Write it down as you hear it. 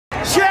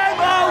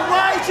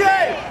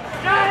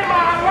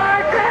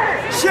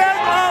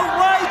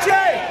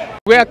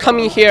We are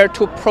coming here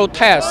to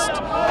protest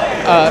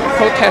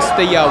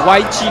the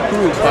YG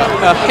group,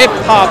 a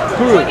hip-hop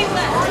group.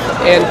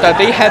 And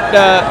they had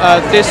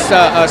this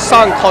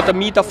song called the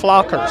Meet the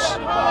Flockers.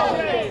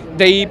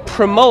 They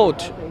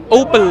promote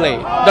openly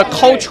the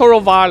cultural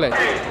violence.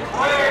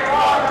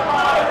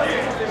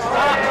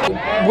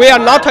 We are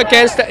not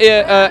against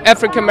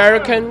African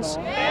Americans.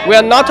 We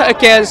are not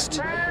against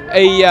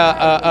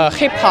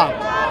hip-hop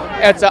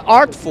as an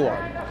art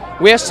form.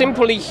 We are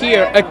simply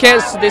here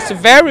against this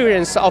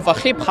variance of a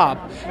hip-hop,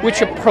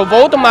 which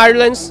promote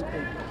violence,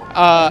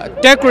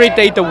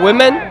 degrade the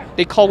women.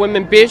 They call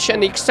women bitch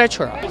and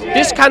etc.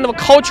 This kind of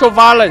cultural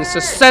violence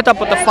set up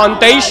the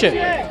foundation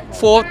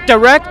for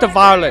direct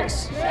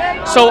violence.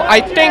 So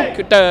I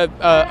think the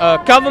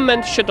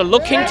government should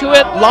look into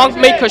it.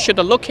 Lawmakers should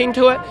look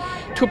into it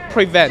to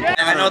prevent.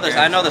 I know this.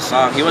 I know the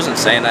song. He wasn't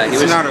saying that.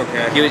 It's not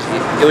okay.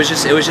 It was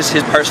just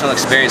his personal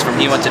experience from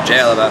he went to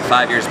jail about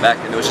 5 years back,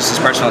 and it was just his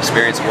personal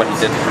experience of what he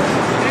did.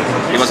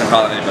 He wasn't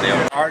calling anybody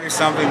out. Art is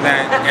something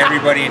that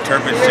everybody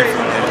interprets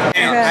differently.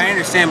 And I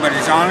understand, but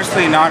it's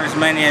honestly not as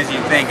many as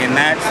you think, and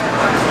that's.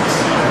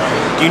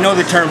 Do you know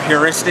the term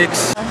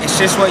heuristics? It's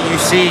just what you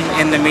see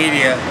in the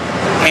media,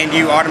 and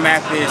you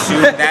automatically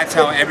assume that's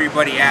how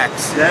everybody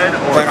acts.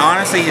 But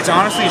honestly, it's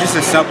just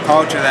a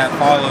subculture that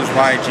follows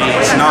YG.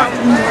 It's not.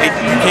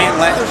 You can't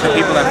let the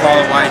people that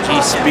follow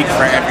YG speak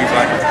for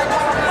everybody.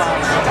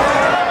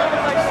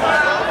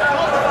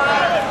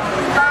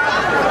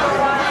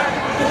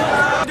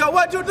 Go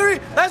 1, 2, 3.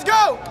 Let's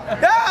go!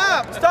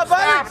 Yeah! Stop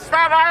violence!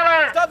 Stop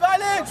violence! Stop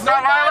violence!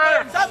 Stop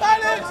violence! Stop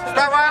violence!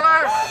 Stop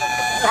violence!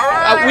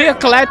 We are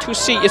glad to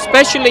see,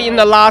 especially in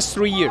the last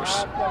 3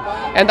 years,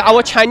 and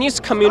our Chinese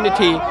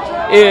community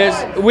is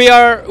we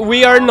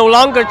are no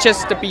longer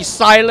just to be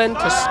silent,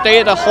 to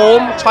stay at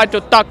home, try to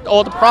duck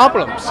all the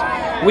problems.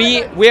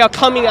 We are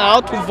coming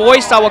out to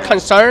voice our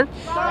concern,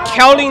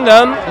 telling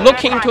them,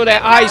 looking into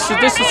their eyes,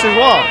 this is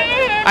wrong.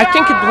 I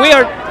think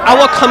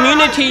our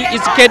community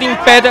is getting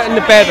better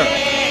and better.